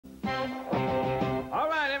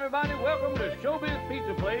Showbiz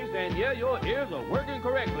Pizza Place, and yeah, your ears are working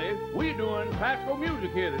correctly. We're doing classical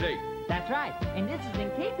music here today. That's right, and this is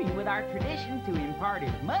in keeping with our tradition to impart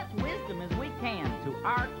as much wisdom as we can to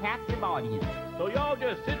our captive audience. So y'all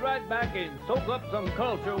just sit right back and soak up some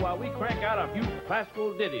culture while we crank out a few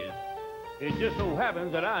classical ditties. It just so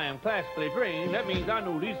happens that I am classically trained. That means I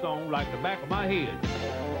know these songs like the back of my head.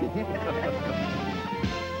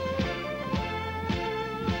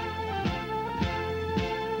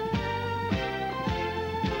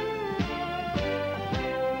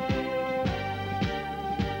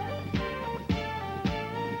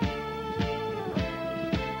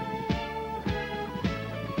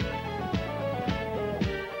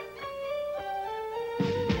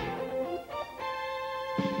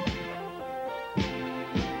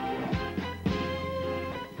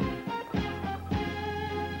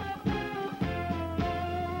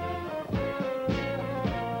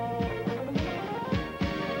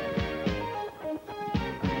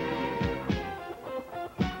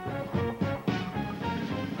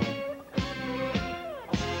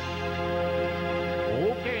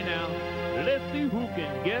 Okay, now, let's see who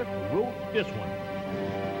can guess who wrote this one.